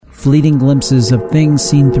fleeting glimpses of things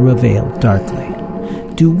seen through a veil darkly.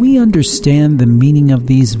 Do we understand the meaning of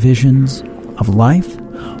these visions of life?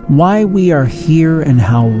 Why we are here and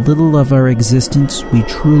how little of our existence we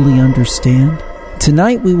truly understand?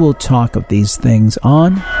 Tonight we will talk of these things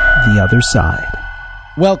on The Other Side.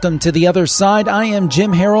 Welcome to The Other Side. I am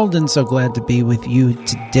Jim Harold and so glad to be with you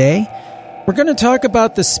today. We're going to talk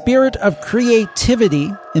about the spirit of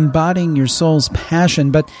creativity, embodying your soul's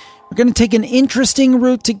passion, but we're going to take an interesting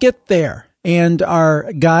route to get there. And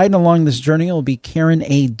our guide along this journey will be Karen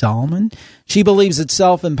A. Dahlman. She believes that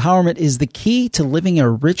self-empowerment is the key to living a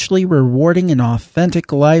richly rewarding and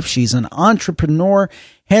authentic life. She's an entrepreneur,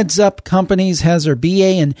 heads up companies, has her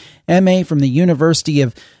BA and MA from the University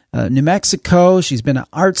of New Mexico. She's been an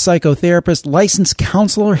art psychotherapist, licensed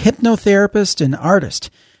counselor, hypnotherapist, and artist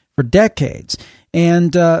for decades.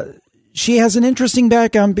 And she has an interesting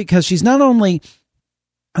background because she's not only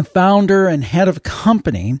a founder and head of a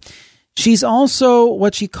company, she's also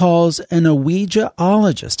what she calls an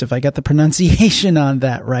Ouija-ologist, if I got the pronunciation on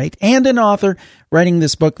that right, and an author writing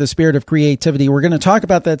this book, The Spirit of Creativity. We're going to talk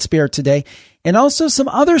about that spirit today, and also some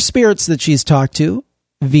other spirits that she's talked to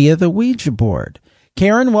via the Ouija board.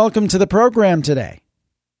 Karen, welcome to the program today.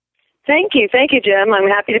 Thank you, Jim. I'm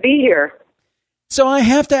happy to be here. So I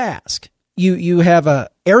have to ask, you have a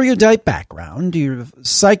erudite background, you're a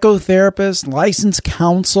psychotherapist, licensed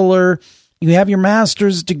counselor, you have your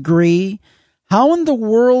master's degree. How in the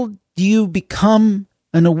world do you become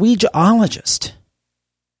an Ouija-ologist?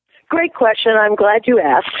 Great question. I'm glad you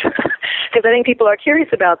asked because I think people are curious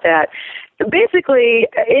about that. Basically,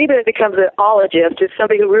 anybody that becomes an ologist is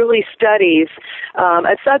somebody who really studies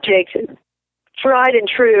a subject tried and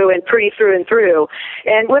true and pretty through and through.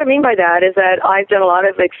 And what I mean by that is that I've done a lot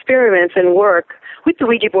of experiments and work with the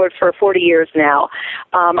Ouija board for 40 years now.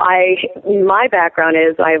 My background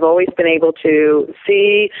is I've always been able to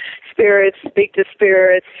see spirits, speak to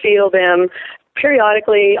spirits, feel them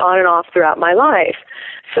periodically on and off throughout my life.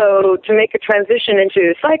 So to make a transition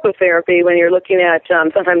into psychotherapy when you're looking at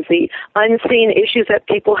sometimes the unseen issues that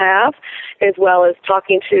people have, as well as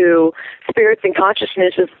talking to spirits and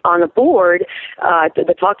consciousnesses on the board,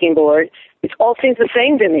 the talking board, it all seems the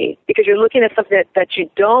same to me because you're looking at something that you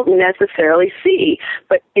don't necessarily see,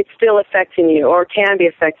 but it's still affecting you or can be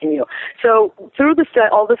affecting you. So through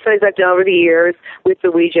all the studies I've done over the years with the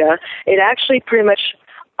Ouija, it actually pretty much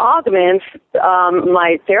augments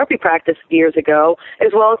my therapy practice years ago,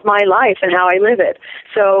 as well as my life and how I live it.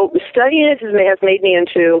 So studying it has made me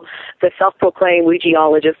into the self-proclaimed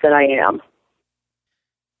Ouija-ologist that I am.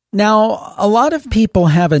 Now, a lot of people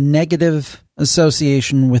have a negative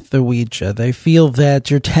association with the Ouija. They feel that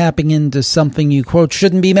you're tapping into something you, quote,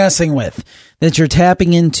 shouldn't be messing with, that you're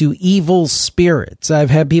tapping into evil spirits. I've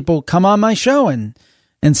had people come on my show and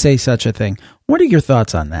say such a thing. What are your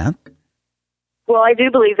thoughts on that? Well, I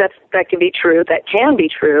do believe that can be true. That can be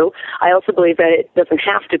true. I also believe that it doesn't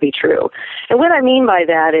have to be true. And what I mean by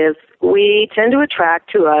that is we tend to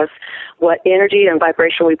attract to us what energy and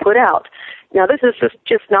vibration we put out. Now, this is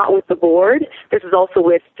just not with the board. This is also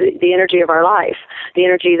with the energy of our life, the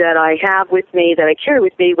energy that I have with me, that I carry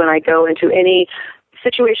with me when I go into any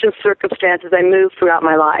situations, circumstances I move throughout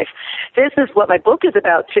my life. This is what my book is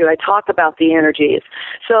about, too. I talk about the energies.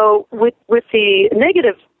 So with the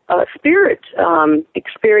negative spirit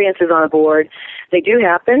experiences on a board, they do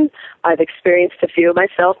happen. I've experienced a few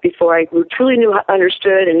myself before I truly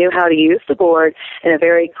understood and knew how to use the board in a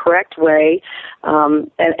very correct way,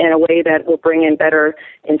 and a way that will bring in better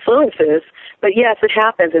influences. But yes, it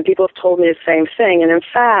happens, and people have told me the same thing. And in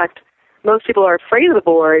fact, most people are afraid of the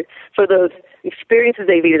board for those experiences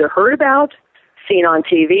they've either heard about, seen on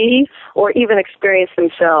TV, or even experienced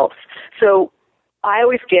themselves. So I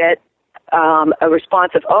always get a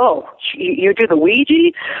response of, oh, you do the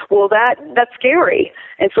Ouija? Well, that's scary.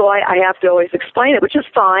 And so I have to always explain it, which is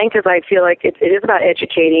fine because I feel like it is about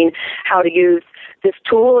educating how to use this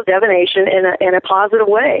tool of divination in a positive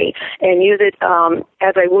way and use it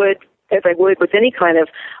as I would with any kind of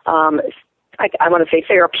I want to say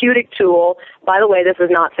therapeutic tool. By the way, this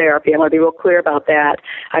is not therapy. I want to be real clear about that.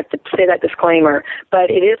 I have to say that disclaimer.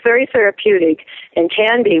 But it is very therapeutic and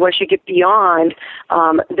can be once you get beyond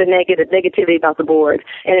the negativity about the board.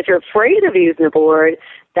 And if you're afraid of using the board,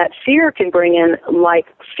 that fear can bring in like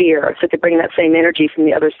fear. So it can bring that same energy from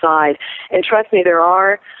the other side. And trust me, there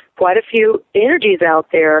are quite a few energies out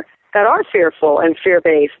there that are fearful and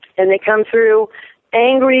fear-based. And they come through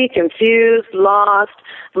angry, confused, lost,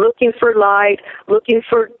 looking for light, looking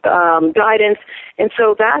for guidance. And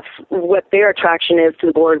so that's what their attraction is to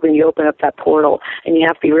the board when you open up that portal. And you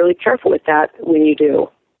have to be really careful with that when you do.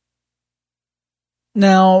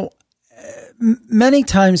 Now, many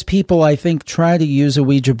times people, I think, try to use a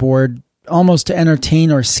Ouija board almost to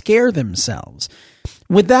entertain or scare themselves.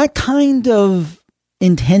 Would that kind of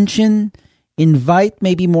intention invite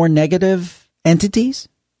maybe more negative entities?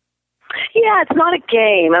 Yeah, it's not a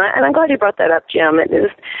game, and I'm glad you brought that up, Jim.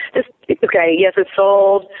 Okay, yes, it's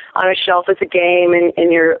sold on a shelf as a game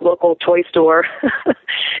in your local toy store,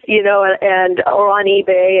 and or on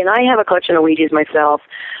eBay. And I have a collection of Ouijas myself.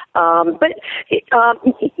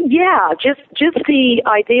 Just the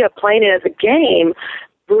idea of playing it as a game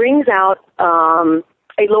brings out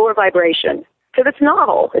a lower vibration. Because it's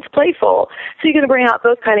novel, it's playful, so you're going to bring out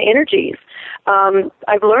those kind of energies.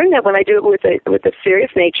 I've learned that when I do it with a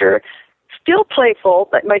serious nature, still playful,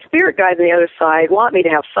 but my spirit guides on the other side want me to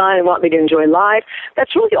have fun and want me to enjoy life.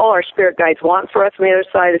 That's really all our spirit guides want for us on the other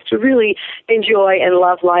side, is to really enjoy and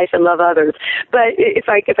love life and love others. But if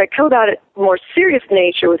I come about it more serious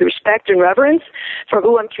nature with respect and reverence for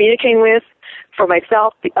who I'm communicating with, for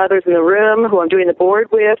myself, the others in the room, who I'm doing the board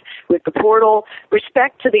with the portal,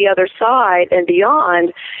 respect to the other side and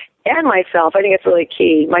beyond, and myself, I think it's really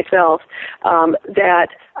key, myself, that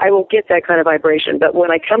I will get that kind of vibration. But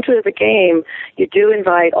when I come to the game, you do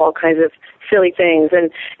invite all kinds of silly things.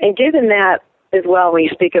 And given that as well, when you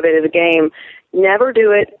speak of it as a game, never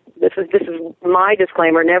do it. This is my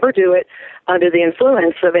disclaimer. Never do it under the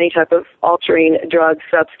influence of any type of altering drug,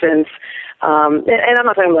 substance. And I'm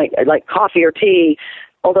not talking like coffee or tea,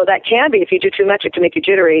 although that can be. If you do too much, it can make you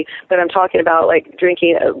jittery. But I'm talking about like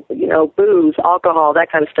drinking, booze, alcohol,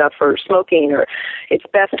 that kind of stuff, or smoking. Or it's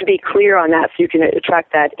best to be clear on that so you can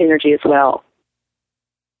attract that energy as well.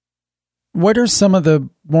 What are some of the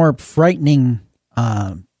more frightening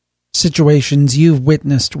situations you've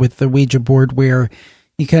witnessed with the Ouija board where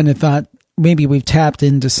you kind of thought maybe we've tapped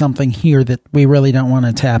into something here that we really don't want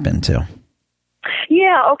to tap into?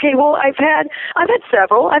 Yeah, okay, well, I've had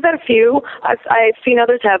several. I've had a few. I've seen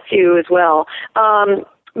others have few as well.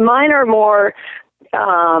 Mine are more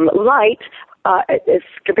light as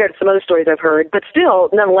compared to some other stories I've heard, but still,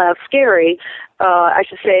 nonetheless, scary. I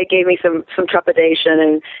should say it gave me some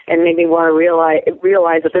trepidation and made me want to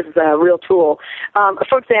realize that this is a real tool.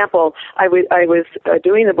 For example, I was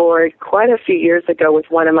doing the board quite a few years ago with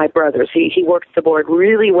one of my brothers. He works the board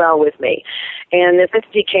really well with me. And this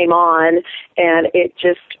entity came on, and it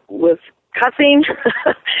just was cussing.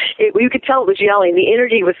 You could tell it was yelling. The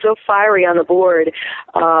energy was so fiery on the board.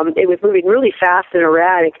 It was moving really fast and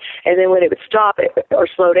erratic. And then when it would stop or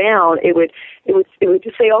slow down, it would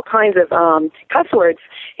just say all kinds of cuss words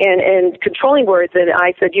and controlling words. And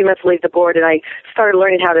I said, "You must leave the board." And I started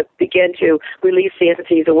learning how to begin to release the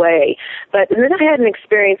entities away. But then I had an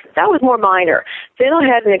experience that was more minor. Then I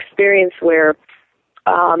had an experience where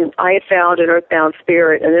I had found an earthbound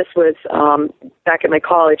spirit, and this was back in my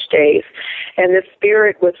college days. And this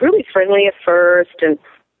spirit was really friendly at first. And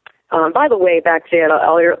by the way, back then,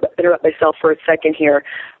 I'll interrupt myself for a second here.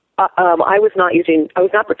 I was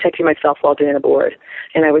not protecting myself while doing the board,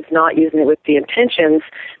 and I was not using it with the intentions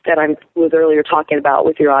that I was earlier talking about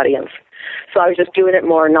with your audience. So I was just doing it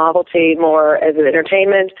more novelty, more as an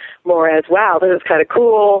entertainment, more as, wow, this is kind of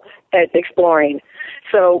cool, and exploring.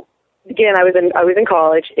 So again, I was in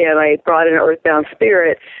college, and I brought in an earthbound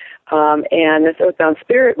spirit, and this earthbound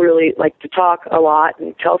spirit really liked to talk a lot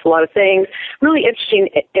and tell us a lot of things, really interesting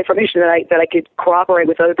information that I could corroborate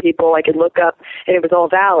with other people. I could look up, and it was all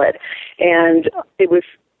valid, and it was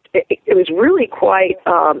really quite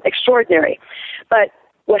extraordinary. But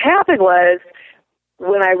what happened was,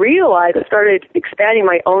 when I realized, I started expanding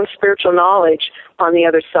my own spiritual knowledge on the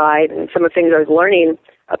other side, and some of the things I was learning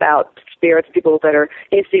about spirits, people that are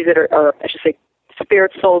entities that are, or I should say,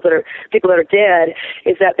 spirit souls that are people that are dead,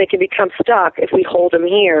 is that they can become stuck if we hold them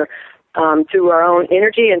here through our own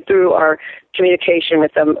energy and through our communication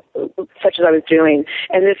with them, such as I was doing.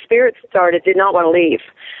 And this spirit did not want to leave.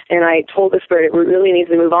 And I told the spirit it really needs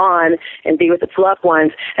to move on and be with its loved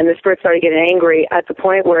ones. And the spirit started getting angry at the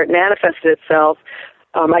point where it manifested itself.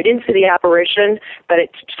 I didn't see the apparition, but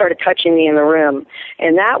it started touching me in the room.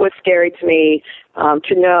 And that was scary to me,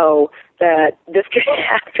 to know that this could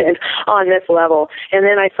happen on this level. And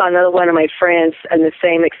then I saw another one of my friends and the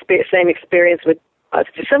same experience with a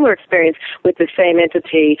similar experience with the same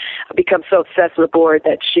entity, become so obsessed with the board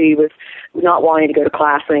that she was not wanting to go to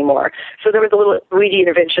class anymore. So there was a little Ouija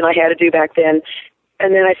intervention I had to do back then.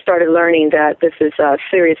 And then I started learning that this is a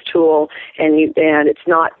serious tool, and it's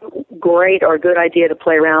not great or a good idea to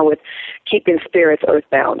play around with keeping spirits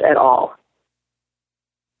earthbound at all.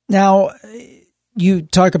 Now, you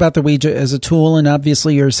talk about the Ouija as a tool, and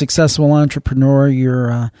obviously you're a successful entrepreneur,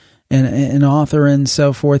 you're an author and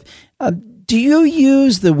so forth. Do you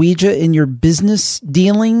use the Ouija in your business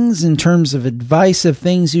dealings in terms of advice of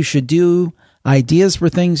things you should do, ideas for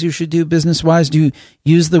things you should do business-wise? Do you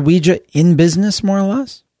use the Ouija in business, more or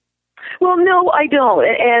less? Well, no, I don't,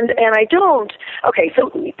 and I don't. Okay,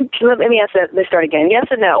 so let me ask that. Let's start again. Yes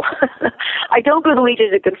and no. I don't go to Ouija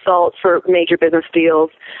to consult for major business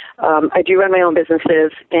deals. I do run my own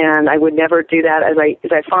businesses, and I would never do that, as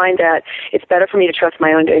I find that it's better for me to trust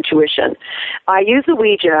my own intuition. I use the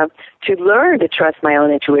Ouija to learn to trust my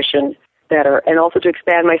own intuition better, and also to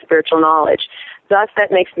expand my spiritual knowledge. Thus,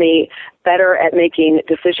 that makes me better at making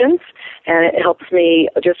decisions, and it helps me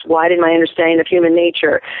just widen my understanding of human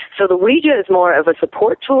nature. So the Ouija is more of a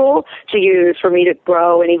support tool to use for me to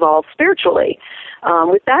grow and evolve spiritually.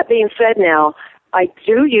 With that being said now, I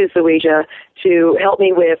do use the Ouija to help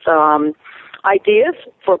me with ideas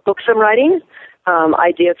for books I'm writing,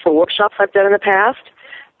 ideas for workshops I've done in the past,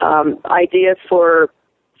 ideas for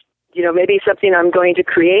maybe something I'm going to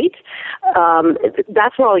create.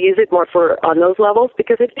 That's where I'll use it more on those levels,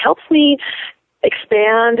 because it helps me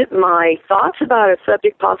expand my thoughts about a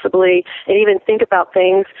subject possibly, and even think about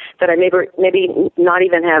things that I maybe not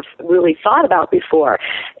even have really thought about before.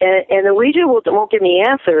 And the Ouija won't give me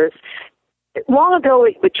answers. Long ago,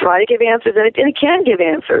 it would try to give answers, and it can give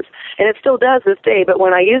answers, and it still does this day. But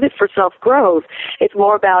when I use it for self-growth, it's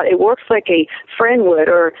more about, it works like a friend would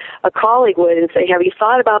or a colleague would, and say, have you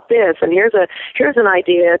thought about this? And here's an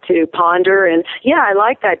idea to ponder, and yeah, I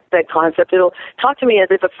like that concept. It'll talk to me as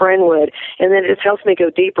if a friend would, and then it just helps me go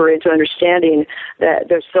deeper into understanding that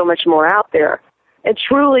there's so much more out there. And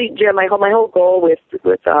truly, Jim, my whole goal with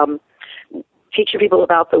teaching people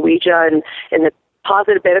about the Ouija and the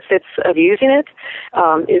positive benefits of using it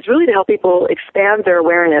is really to help people expand their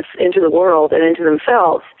awareness into the world and into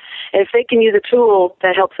themselves. And if they can use a tool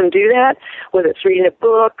that helps them do that, whether it's reading a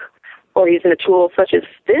book or using a tool such as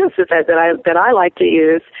this that I like to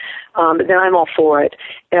use, then I'm all for it.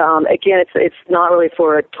 Again, it's not really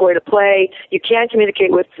for a toy to play. You can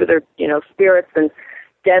communicate with their spirits and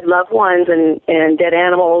dead loved ones and dead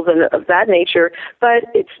animals and of that nature, but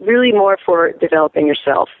it's really more for developing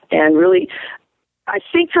yourself. And really, I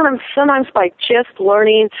think sometimes by just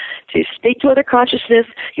learning to speak to other consciousness,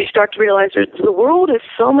 you start to realize that the world is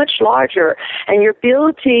so much larger, and your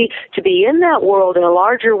ability to be in that world in a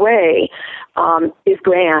larger way is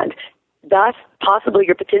grand. Thus, possibly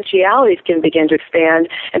your potentialities can begin to expand,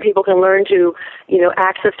 and people can learn to,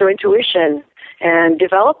 access their intuition and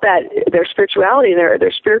develop their spirituality,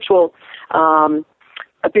 their spiritual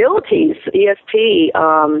abilities, ESP,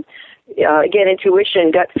 again,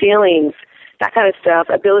 intuition, gut feelings, that kind of stuff,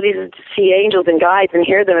 ability to see angels and guides and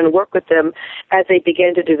hear them and work with them as they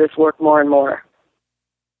begin to do this work more and more.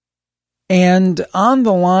 And on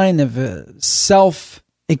the line of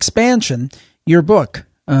self-expansion, your book,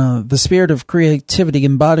 The Spirit of Creativity,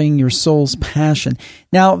 Embodying Your Soul's Passion.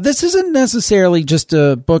 Now, this isn't necessarily just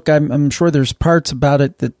a book. I'm sure there's parts about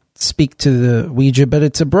it that speak to the Ouija, but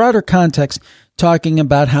it's a broader context talking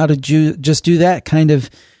about how to just do that kind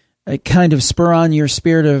of spur on your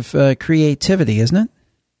spirit of creativity, isn't it?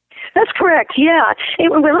 That's correct, yeah.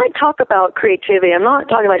 And when I talk about creativity, I'm not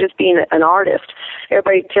talking about just being an artist.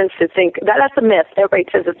 Everybody tends to think, that's a myth. Everybody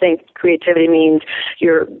tends to think creativity means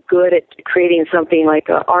you're good at creating something like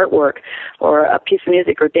artwork or a piece of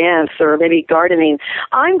music or dance or maybe gardening.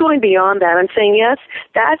 I'm going beyond that. I'm saying, yes,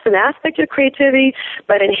 that's an aspect of creativity,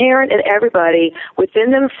 but inherent in everybody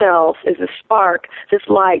within themselves is a spark, this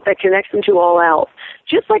light that connects them to all else.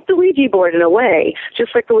 Just like the Ouija board in a way,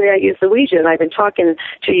 just like the way I use the Ouija, and I've been talking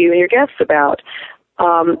to you and your guests about.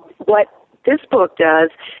 What this book does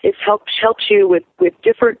is helps you with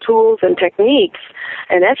different tools and techniques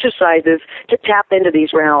and exercises to tap into these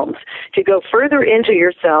realms, to go further into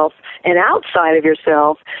yourself and outside of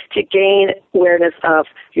yourself to gain awareness of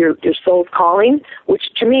your soul's calling, which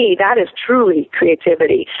to me, that is truly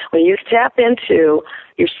creativity. When you tap into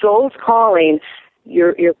your soul's calling,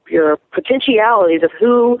 your potentialities of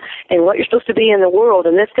who and what you're supposed to be in the world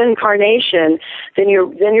in this incarnation, then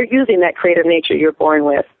you're using that creative nature you're born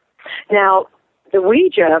with. Now, the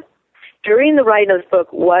Ouija, during the writing of this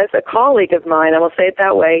book, was a colleague of mine, I will say it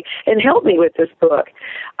that way, and helped me with this book.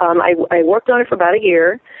 I worked on it for about a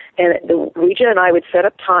year, and the Ouija and I would set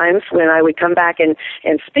up times when I would come back and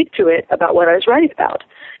speak to it about what I was writing about.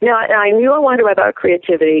 Now, I knew I wanted to write about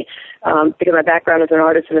creativity because my background as an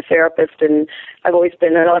artist and a therapist, and I've always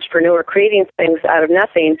been an entrepreneur creating things out of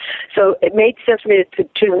nothing. So it made sense for me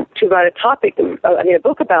to write a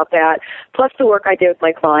book about that, plus the work I did with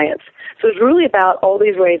my clients. So it's really about all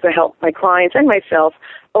these ways I help my my clients and myself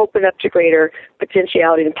open up to greater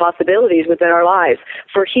potentialities and possibilities within our lives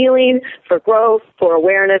for healing, for growth, for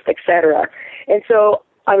awareness, etc. And so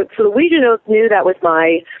the Ouija knew that was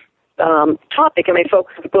my topic and my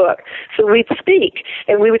focus of the book. So we'd speak,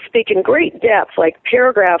 and we would speak in great depth, like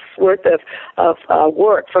paragraphs worth of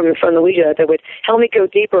work from the Ouija that would help me go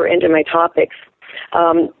deeper into my topics.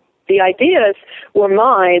 The ideas were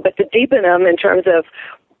mine, but to deepen them in terms of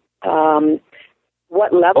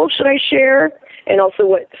what level should I share, and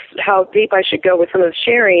also how deep I should go with some of the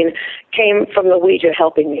sharing came from the Ouija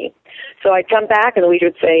helping me. So I'd come back and the Ouija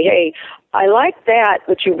would say, hey, I like that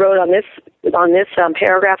what you wrote on this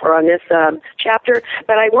paragraph or on this chapter,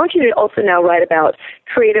 but I want you to also now write about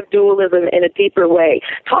creative dualism in a deeper way.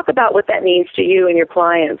 Talk about what that means to you and your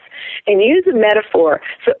clients, and use a metaphor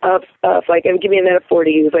of like, and give me a metaphor to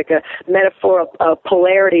use, like a metaphor of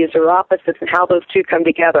polarities or opposites and how those two come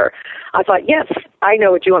together. I thought, yes, I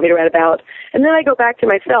know what you want me to write about, and then I go back to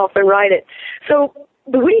myself and write it. So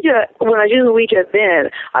the Ouija, when I was using the Ouija then,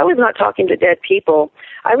 I was not talking to dead people.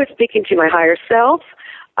 I was speaking to my higher self,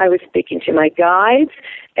 I was speaking to my guides,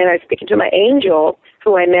 and I was speaking to my angel,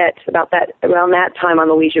 who I met around that time on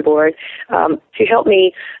the Ouija board, to help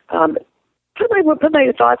me put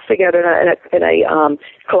my thoughts together in a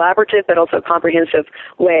collaborative but also comprehensive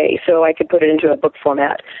way, so I could put it into a book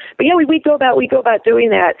format. But yeah, we go about doing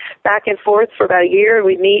that back and forth for about a year.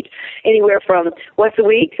 We meet anywhere from once a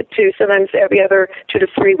week to sometimes every other 2 to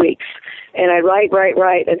 3 weeks, and I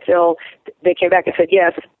write until they came back and said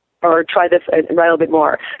yes, or try this and write a little bit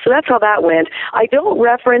more. So that's how that went. I don't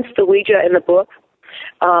reference the Ouija in the book,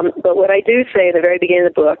 but what I do say at the very beginning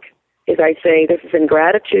of the book is I say this is in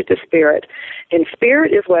gratitude to Spirit. And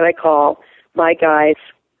Spirit is what I call my guides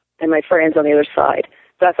and my friends on the other side.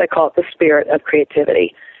 Thus I call it the spirit of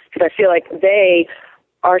creativity, because I feel like they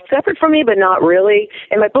are separate from me, but not really.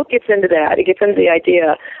 And my book gets into that. It gets into the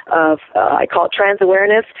idea of, I call it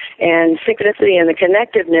trans-awareness and synchronicity and the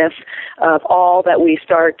connectiveness of all that we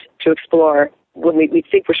start to explore. When we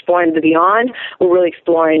think we're exploring the beyond, we're really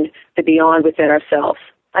exploring the beyond within ourselves.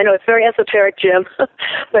 I know it's very esoteric, Jim,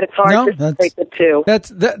 but it's hard to separate the two.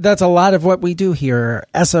 That's a lot of what we do here,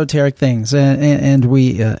 esoteric things, and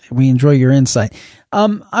we enjoy your insight.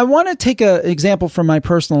 I want to take an example from my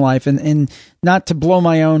personal life, and not to blow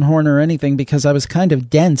my own horn or anything, because I was kind of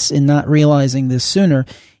dense in not realizing this sooner,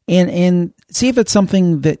 and see if it's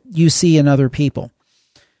something that you see in other people.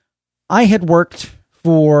 I had worked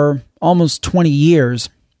for almost 20 years.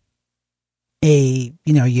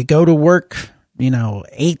 You go to work,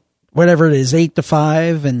 8 to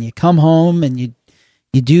 5, and you come home and you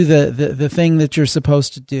do the thing that you're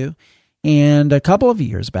supposed to do. And a couple of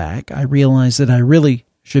years back, I realized that I really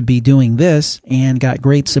should be doing this, and got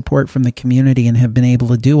great support from the community and have been able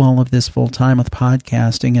to do all of this full time with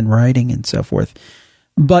podcasting and writing and so forth.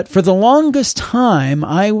 But for the longest time,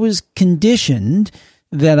 I was conditioned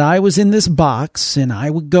that I was in this box and I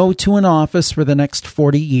would go to an office for the next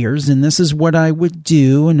 40 years, and this is what I would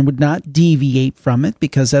do and would not deviate from it,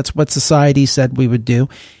 because that's what society said we would do.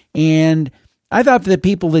 And I thought that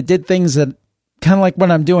people that did things that kind of like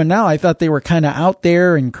what I'm doing now, I thought they were kind of out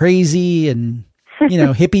there and crazy and,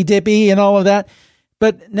 hippy dippy and all of that.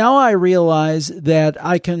 But now I realize that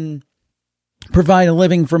I can provide a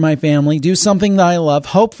living for my family, do something that I love,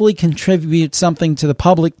 hopefully contribute something to the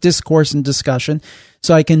public discourse and discussion,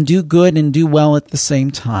 so I can do good and do well at the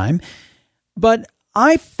same time. But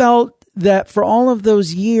I felt that for all of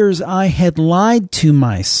those years, I had lied to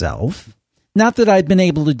myself. Not that I'd been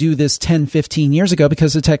able to do this 10, 15 years ago,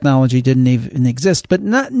 because the technology didn't even exist, but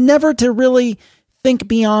never to really think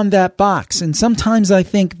beyond that box. And sometimes I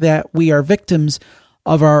think that we are victims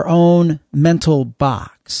of our own mental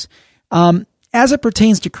box. As it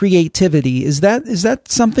pertains to creativity, is that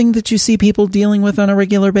something that you see people dealing with on a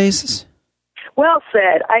regular basis? Well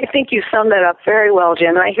said. I think you summed that up very well,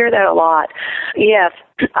 Jim, and I hear that a lot. Yes.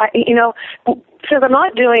 Since I'm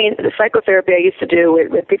not doing the psychotherapy I used to do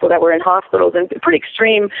with people that were in hospitals and pretty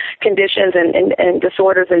extreme conditions and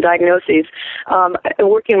disorders and diagnoses,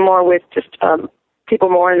 working more with just people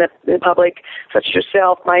more in the public, such as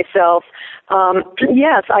yourself, myself.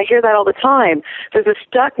 Yes, I hear that all the time. There's a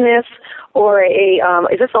stuckness or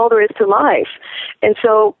is this all there is to life? And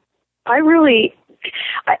so I really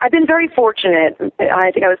I've been very fortunate.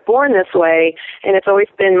 I think I was born this way, and it's always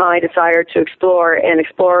been my desire to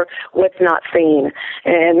explore what's not seen.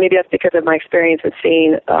 And maybe that's because of my experience with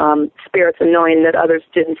seeing spirits and knowing that others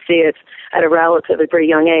didn't see it at a relatively pretty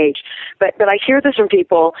young age. But I hear this from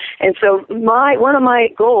people, and so one of my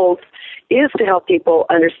goals is to help people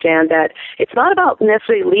understand that it's not about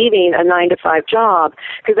necessarily leaving a 9-to-5 job,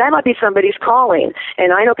 because that might be somebody's calling.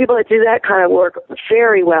 And I know people that do that kind of work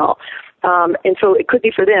very well. And so it could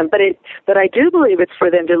be for them, but I do believe it's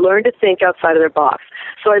for them to learn to think outside of their box.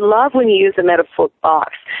 So I love when you use the metaphor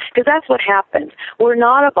box, because that's what happens. We're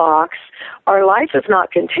not a box. Our life is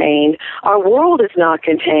not contained. Our world is not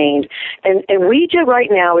contained. And Ouija right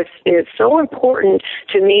now is so important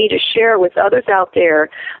to me to share with others out there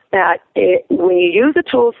that when you use a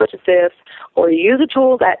tool such as this, or you use a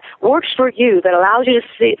tool that works for you, that allows you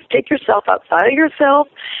to take yourself outside of yourself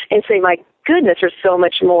and say, my goodness, there's so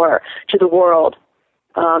much more to the world.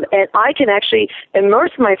 And I can actually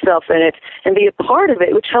immerse myself in it and be a part of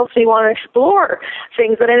it, which helps me want to explore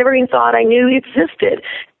things that I never even thought I knew existed,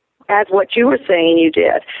 as what you were saying you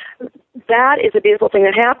did. That is a beautiful thing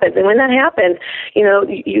that happens. And when that happens,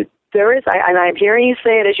 there is, and I'm hearing you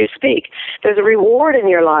say it as you speak, there's a reward in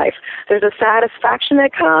your life. There's a satisfaction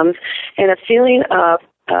that comes and a feeling of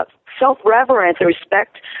self-reverence and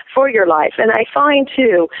respect for your life. And I find,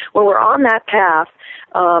 too, when we're on that path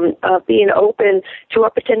of being open to our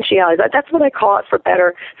potentialities, that's what I call it for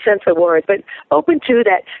better sense of words, but open to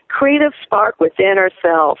that creative spark within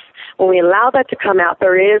ourselves. When we allow that to come out,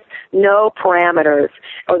 there is no parameters,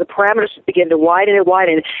 or the parameters begin to widen and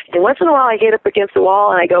widen. And once in a while I get up against the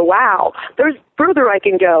wall and I go, wow, there's further I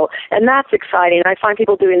can go. And that's exciting. I find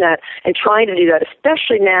people doing that and trying to do that,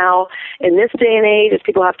 especially now in this day and age, as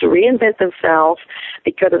people have to reinvent themselves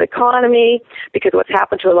because of the economy, because of what's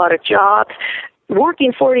happened to a lot of jobs.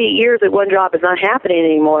 Working 48 years at one job is not happening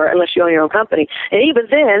anymore unless you own your own company. And even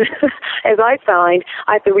then, as I find,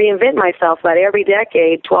 I have to reinvent myself about every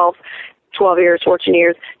decade, 12 years, 14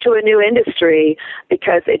 years, to a new industry,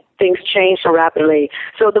 because things change so rapidly.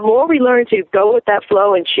 So the more we learn to go with that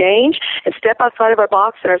flow and change and step outside of our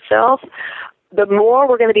box and ourselves, the more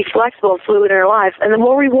we're going to be flexible and fluid in our lives, and the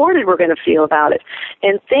more rewarded we're going to feel about it.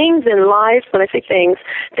 And things in life, when I say things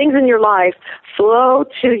in your life flow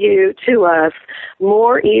to us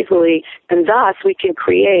more easily, and thus we can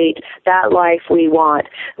create that life we want.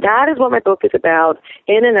 That is what my book is about.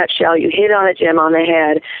 In a nutshell, you hit on a gem on the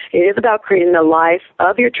head. It is about creating the life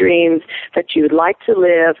of your dreams that you'd like to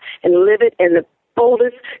live, and live it in the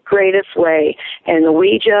boldest, greatest way. And the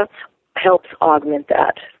Ouija helps augment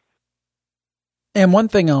that. And one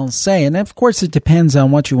thing I'll say, and of course it depends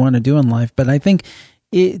on what you want to do in life, but I think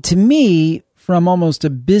to me, from almost a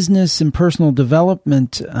business and personal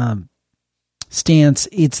development stance,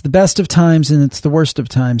 it's the best of times and it's the worst of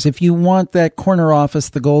times. If you want that corner office,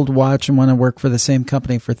 the gold watch, and want to work for the same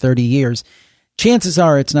company for 30 years, chances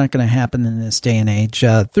are it's not going to happen in this day and age,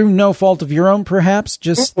 through no fault of your own, perhaps,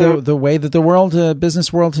 just the way that the world,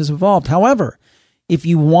 business world has evolved. However, if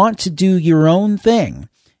you want to do your own thing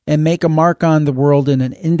and make a mark on the world in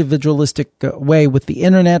an individualistic way with the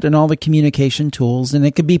internet and all the communication tools, and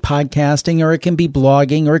it could be podcasting, or it can be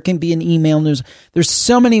blogging, or it can be an email news. There's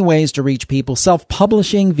so many ways to reach people.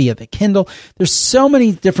 Self-publishing via the Kindle. There's so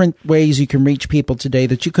many different ways you can reach people today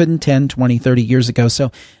that you couldn't 10, 20, 30 years ago.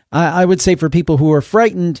 So I would say for people who are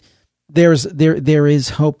frightened, there is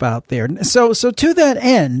hope out there. So to that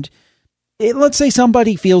end, let's say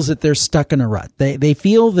somebody feels that they're stuck in a rut. They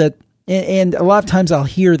feel that, and a lot of times I'll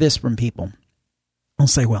hear this from people. I'll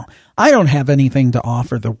say, well, I don't have anything to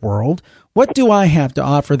offer the world. What do I have to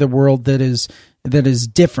offer the world that is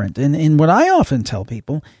different? And what I often tell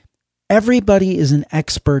people, everybody is an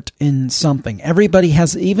expert in something. Everybody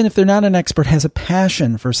has, even if they're not an expert, has a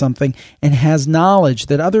passion for something and has knowledge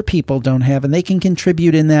that other people don't have, and they can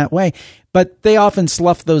contribute in that way. But they often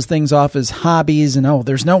slough those things off as hobbies and, oh,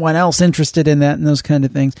 there's no one else interested in that and those kind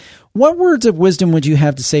of things. What words of wisdom would you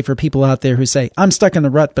have to say for people out there who say, I'm stuck in the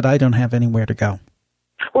rut, but I don't have anywhere to go?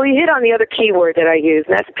 Well, you hit on the other key word that I use,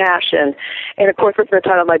 and that's passion. And, of course, that's the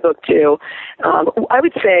title of my book, too. I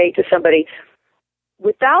would say to somebody,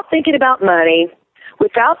 without thinking about money,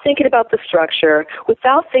 without thinking about the structure,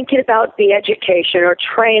 without thinking about the education or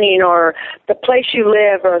training or the place you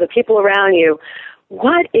live or the people around you,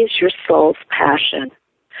 what is your soul's passion?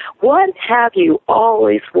 What have you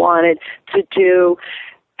always wanted to do?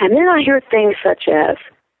 And then I hear things such as,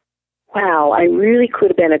 wow, I really could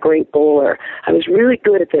have been a great bowler. I was really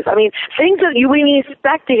good at this. I mean, things that you wouldn't even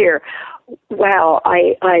expect to hear. Wow,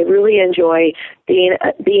 I really enjoy being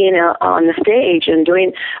on the stage and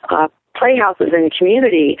doing playhouses in the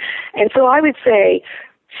community. And so I would say,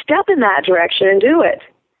 step in that direction and do it.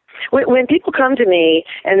 When people come to me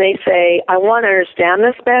and they say, I want to understand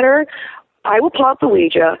this better, I will pull out the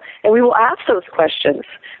Ouija and we will ask those questions.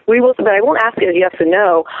 But I won't ask it a yes or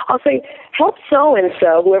no. I'll say, help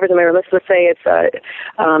so-and-so, whoever the mayor, let's say it's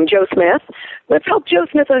Joe Smith. Let's help Joe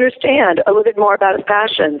Smith understand a little bit more about his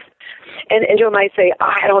passions. And Joe might say,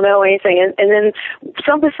 I don't know anything. And then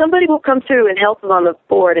somebody will come through and help him on the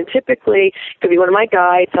board. And typically, it could be one of my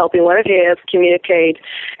guides helping one of his communicate.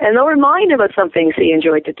 And they'll remind him of some things he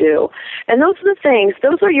enjoyed to do. And those are the things.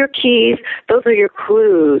 Those are your keys. Those are your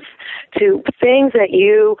clues to things that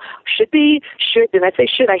you should, and I say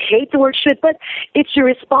should, I hate the word should, but it's your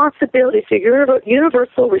responsibility. It's your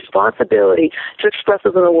universal responsibility to express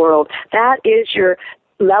it in the world. That is your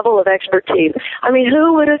level of expertise. I mean,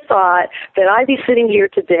 who would have thought that I'd be sitting here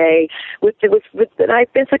today that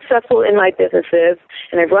I've been successful in my businesses,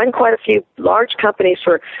 and I've run quite a few large companies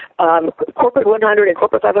for corporate 100 and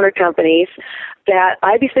corporate 500 companies, that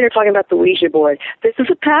I'd be sitting here talking about the Ouija board. This is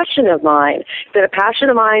a passion of mine. It's been a passion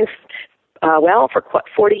of mine for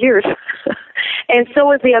 40 years. And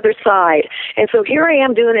so is the other side. And so here I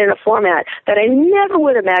am doing it in a format that I never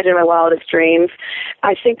would imagine in my wildest dreams.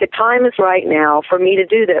 I think the time is right now for me to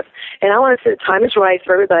do this. And I want to say the time is right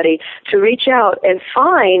for everybody to reach out and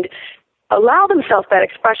allow themselves that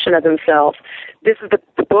expression of themselves. This is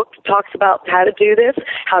the book talks about how to do this,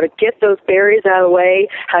 how to get those barriers out of the way,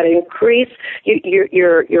 how to increase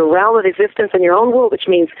your realm of existence in your own world, which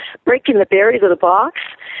means breaking the barriers of the box.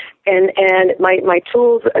 And my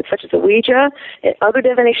tools, such as the Ouija and other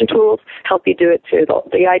divination tools, help you do it too.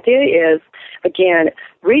 The idea is, again,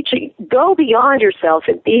 go beyond yourself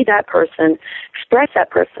and be that person, express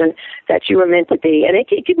that person that you were meant to be. And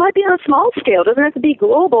it might be on a small scale. It doesn't have to be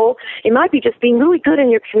global. It might be just being really good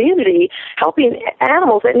in your community, helping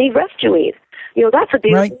animals that need rescuing. That's a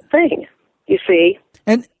beautiful thing, you see.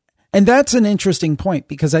 And that's an interesting point,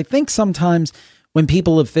 because I think sometimes when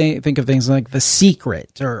people think of things like The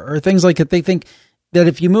Secret or things like that, they think that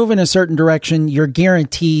if you move in a certain direction, you're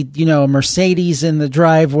guaranteed, a Mercedes in the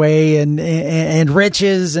driveway and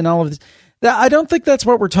riches and all of this. I don't think that's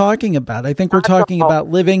what we're talking about. I think we're talking about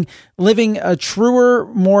living a truer,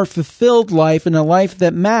 more fulfilled life, and a life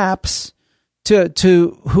that maps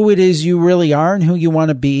to who it is you really are and who you want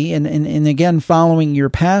to be, and again, following your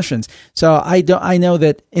passions. So I know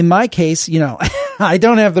that in my case, I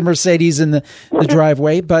don't have the Mercedes in the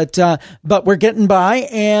driveway, but we're getting by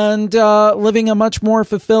and living a much more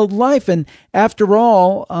fulfilled life. And after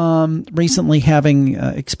all, recently having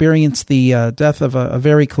experienced the death of a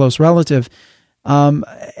very close relative,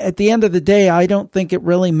 at the end of the day, I don't think it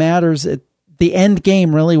really matters at the end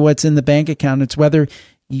game, really what's in the bank account. It's whether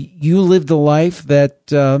you lived a life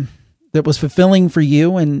that was fulfilling for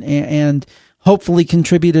you and hopefully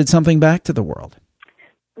contributed something back to the world.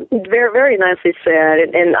 Very, very nicely said,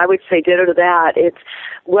 and I would say ditto to that. It's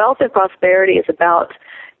wealth and prosperity is about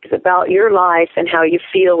your life and how you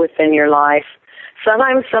feel within your life.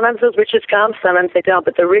 Sometimes those riches come, sometimes they don't.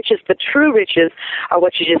 But the true riches, are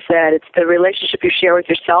what you just said. It's the relationship you share with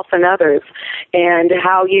yourself and others, and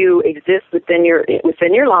how you exist within your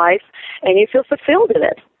life, and you feel fulfilled in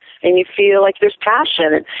it. And you feel like there's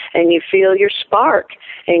passion, and you feel your spark,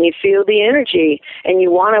 and you feel the energy, and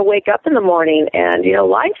you want to wake up in the morning. And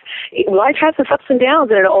life has its ups and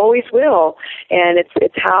downs, and it always will. And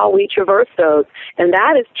it's how we traverse those, and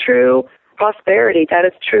that is true prosperity. That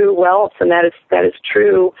is true wealth, and that is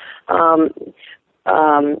true love.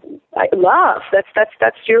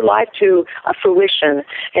 That's your life to fruition.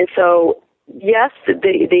 And so, yes, those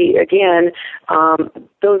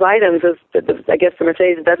items, I guess the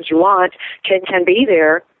Mercedes, if that's what you want, can be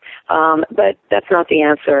there, but that's not the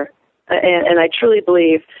answer. And I truly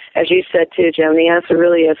believe, as you said too, Jim, the answer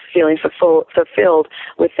really is feeling fulfilled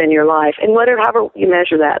within your life, and however you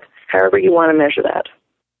measure that, however you want to measure that.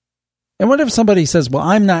 And what if somebody says, well,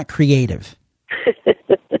 I'm not creative?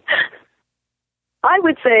 I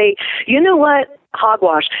would say, you know what?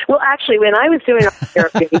 Hogwash. Well, actually, when I was doing art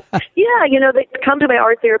therapy, they come to my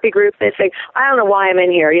art therapy group and they say, I don't know why I'm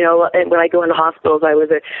in here. And when I go into hospitals, I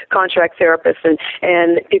was a contract therapist,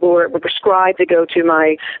 and people were prescribed to go to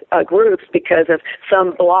my groups because of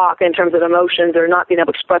some block in terms of emotions or not being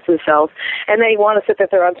able to express themselves. And they want to sit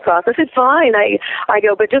with their arms crossed. I said, fine. I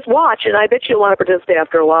go, but just watch, and I bet you'll want to participate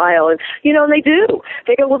after a while. And, and they do.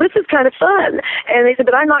 They go, well, this is kind of fun. And they said,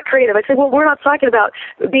 but I'm not creative. I said, well, we're not talking about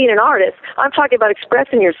being an artist. I'm talking about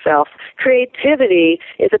expressing yourself. Creativity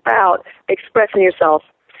is about expressing yourself.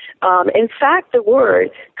 In fact, the word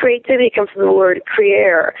creativity comes from the word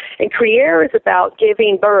creare, and creare is about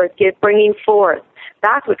giving birth, bringing forth.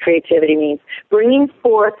 That's what creativity means, bringing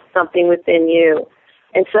forth something within you.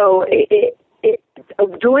 And so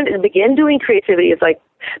begin doing creativity is like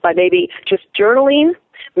by maybe just journaling,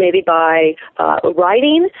 maybe by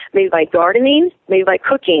writing, maybe by gardening, maybe by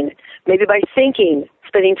cooking, maybe by thinking,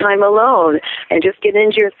 spending time alone, and just getting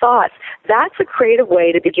into your thoughts. That's a creative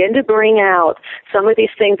way to begin to bring out some of these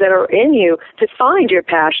things that are in you, to find your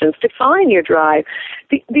passions, to find your drive.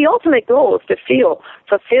 The ultimate goal is to feel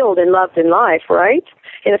fulfilled and loved in life, right?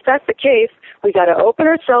 And if that's the case, we got to open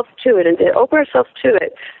ourselves to it, and to open ourselves to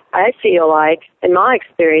it, I feel like, in my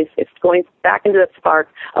experience, it's going back into the spark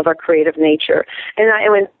of our creative nature. And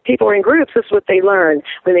when people are in groups, this is what they learn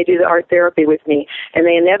when they do the art therapy with me. And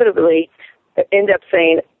they inevitably end up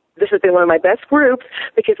saying, this has been one of my best groups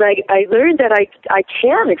because I learned that I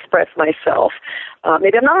can express myself.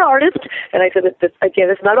 Maybe I'm not an artist, and I said that, again,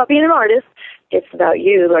 it's not about being an artist. It's about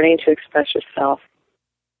you learning to express yourself.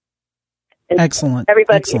 And excellent.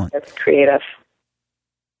 Everybody is creative.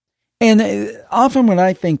 And often what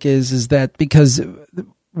I think is that because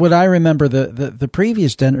what I remember the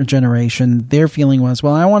previous generation, their feeling was,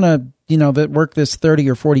 well, I want to, work this 30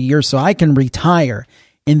 or 40 years so I can retire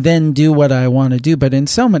and then do what I want to do. But in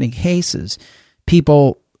so many cases,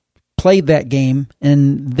 people played that game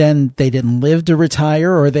and then they didn't live to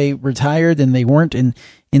retire, or they retired and they weren't in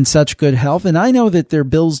such good health. And I know that there are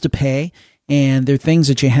bills to pay and there are things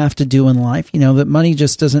that you have to do in life. That money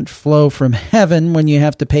just doesn't flow from heaven when you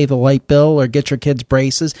have to pay the light bill or get your kids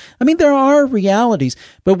braces. I mean, there are realities,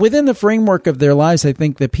 but within the framework of their lives, I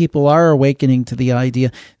think that people are awakening to the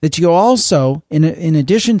idea that you also, in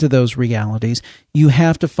addition to those realities, you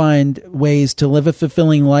have to find ways to live a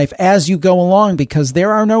fulfilling life as you go along, because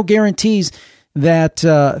there are no guarantees that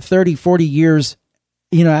 30, 40 years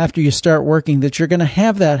after you start working, that you're going to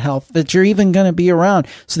have that health, that you're even going to be around.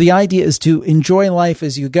 So the idea is to enjoy life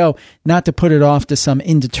as you go, not to put it off to some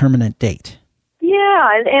indeterminate date.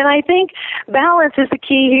 Yeah, and I think balance is the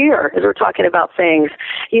key here as we're talking about things.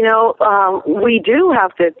 We do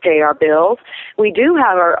have to pay our bills. We do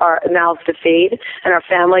have our mouths to feed and our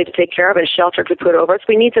family to take care of and shelter to put over us.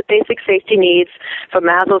 We need the basic safety needs from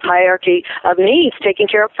Maslow's hierarchy of needs taken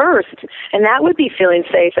care of first. And that would be feeling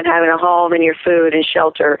safe and having a home and your food and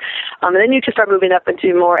shelter. And then you can start moving up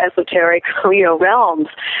into more esoteric, realms.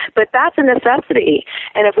 But that's a necessity.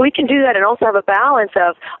 And if we can do that and also have a balance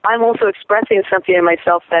of, I'm also expressing something in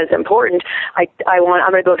myself that is important. I'm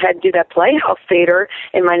going to go ahead and do that Playhouse Theater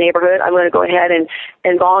in my neighborhood. I'm going to go ahead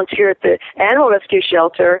and volunteer at the animal rescue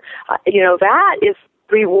shelter. That is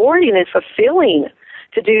rewarding and fulfilling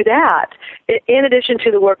to do that, in addition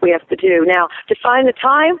to the work we have to do. Now, to find the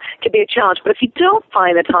time can be a challenge, but if you don't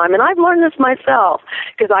find the time, and I've learned this myself,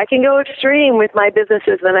 because I can go extreme with my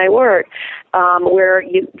businesses when I work, where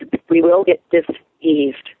we will get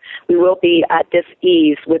diseased. We will be at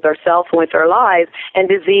dis-ease with ourselves and with our lives, and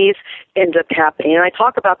disease ends up happening. And I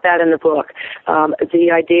talk about that in the book,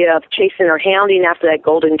 the idea of chasing or hounding after that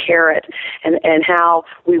golden carrot, and how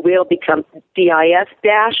we will become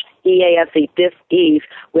DIS-EASE, dis-ease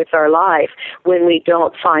with our life when we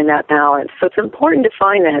don't find that balance. So it's important to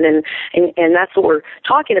find that, and that's what we're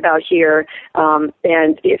talking about here.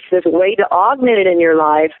 And if there's a way to augment it in your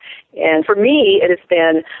life, and for me, it has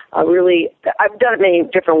been I've done it many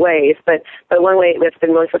different ways, but one way that's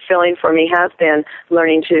been really fulfilling for me has been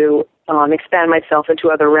learning to expand myself into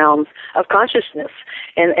other realms of consciousness.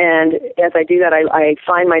 And as I do that, I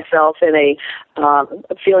find myself in a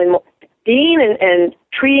feeling more, being and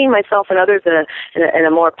treating myself and others in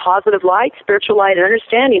a more positive light, spiritual light, and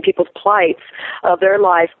understanding people's plights of their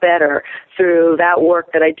life better through that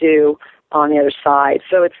work that I do on the other side.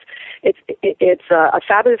 So it's a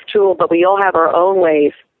fabulous tool, but we all have our own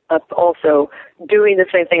ways of also doing the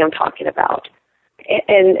same thing I'm talking about.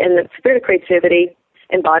 And the spirit of creativity,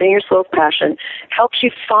 embodying your soul's passion, helps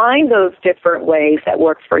you find those different ways that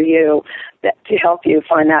work for you to help you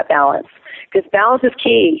find that balance. Because balance is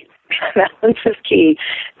key. Balance is key.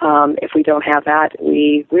 If we don't have that,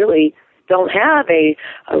 we really don't have a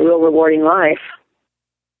real rewarding life.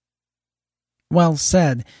 Well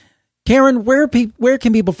said. Karen, where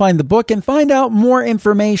can people find the book and find out more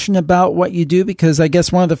information about what you do? Because I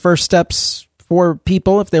guess one of the first steps for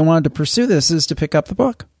people, if they wanted to pursue this, is to pick up the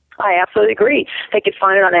book. I absolutely agree. They could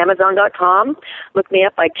find it on Amazon.com. Look me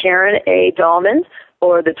up by Karen A. Dahlman,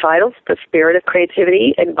 or the titles, The Spirit of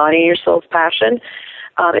Creativity, Embodying Your Soul's Passion.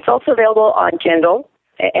 It's also available on Kindle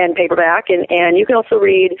and paperback, and you can also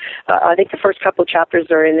read, I think the first couple of chapters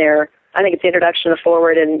are in there I think it's the introduction, the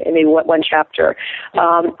forward, and maybe one chapter.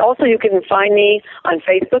 Also, you can find me on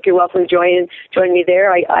Facebook. You're welcome to join me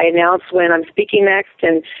there. I announce when I'm speaking next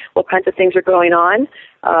and what kinds of things are going on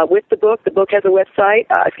with the book. The book has a website.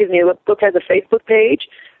 The book has a Facebook page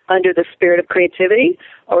under the Spirit of Creativity,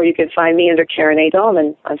 or you can find me under Karen A.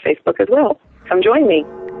 Dahlman on Facebook as well. Come join me.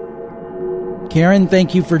 Karen,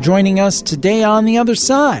 thank you for joining us today on The Other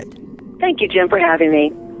Side. Thank you, Jim, for having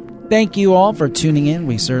me. Thank you all for tuning in.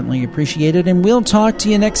 We certainly appreciate it, and we'll talk to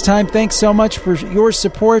you next time. Thanks so much for your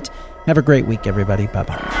support. Have a great week, everybody.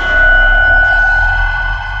 Bye-bye.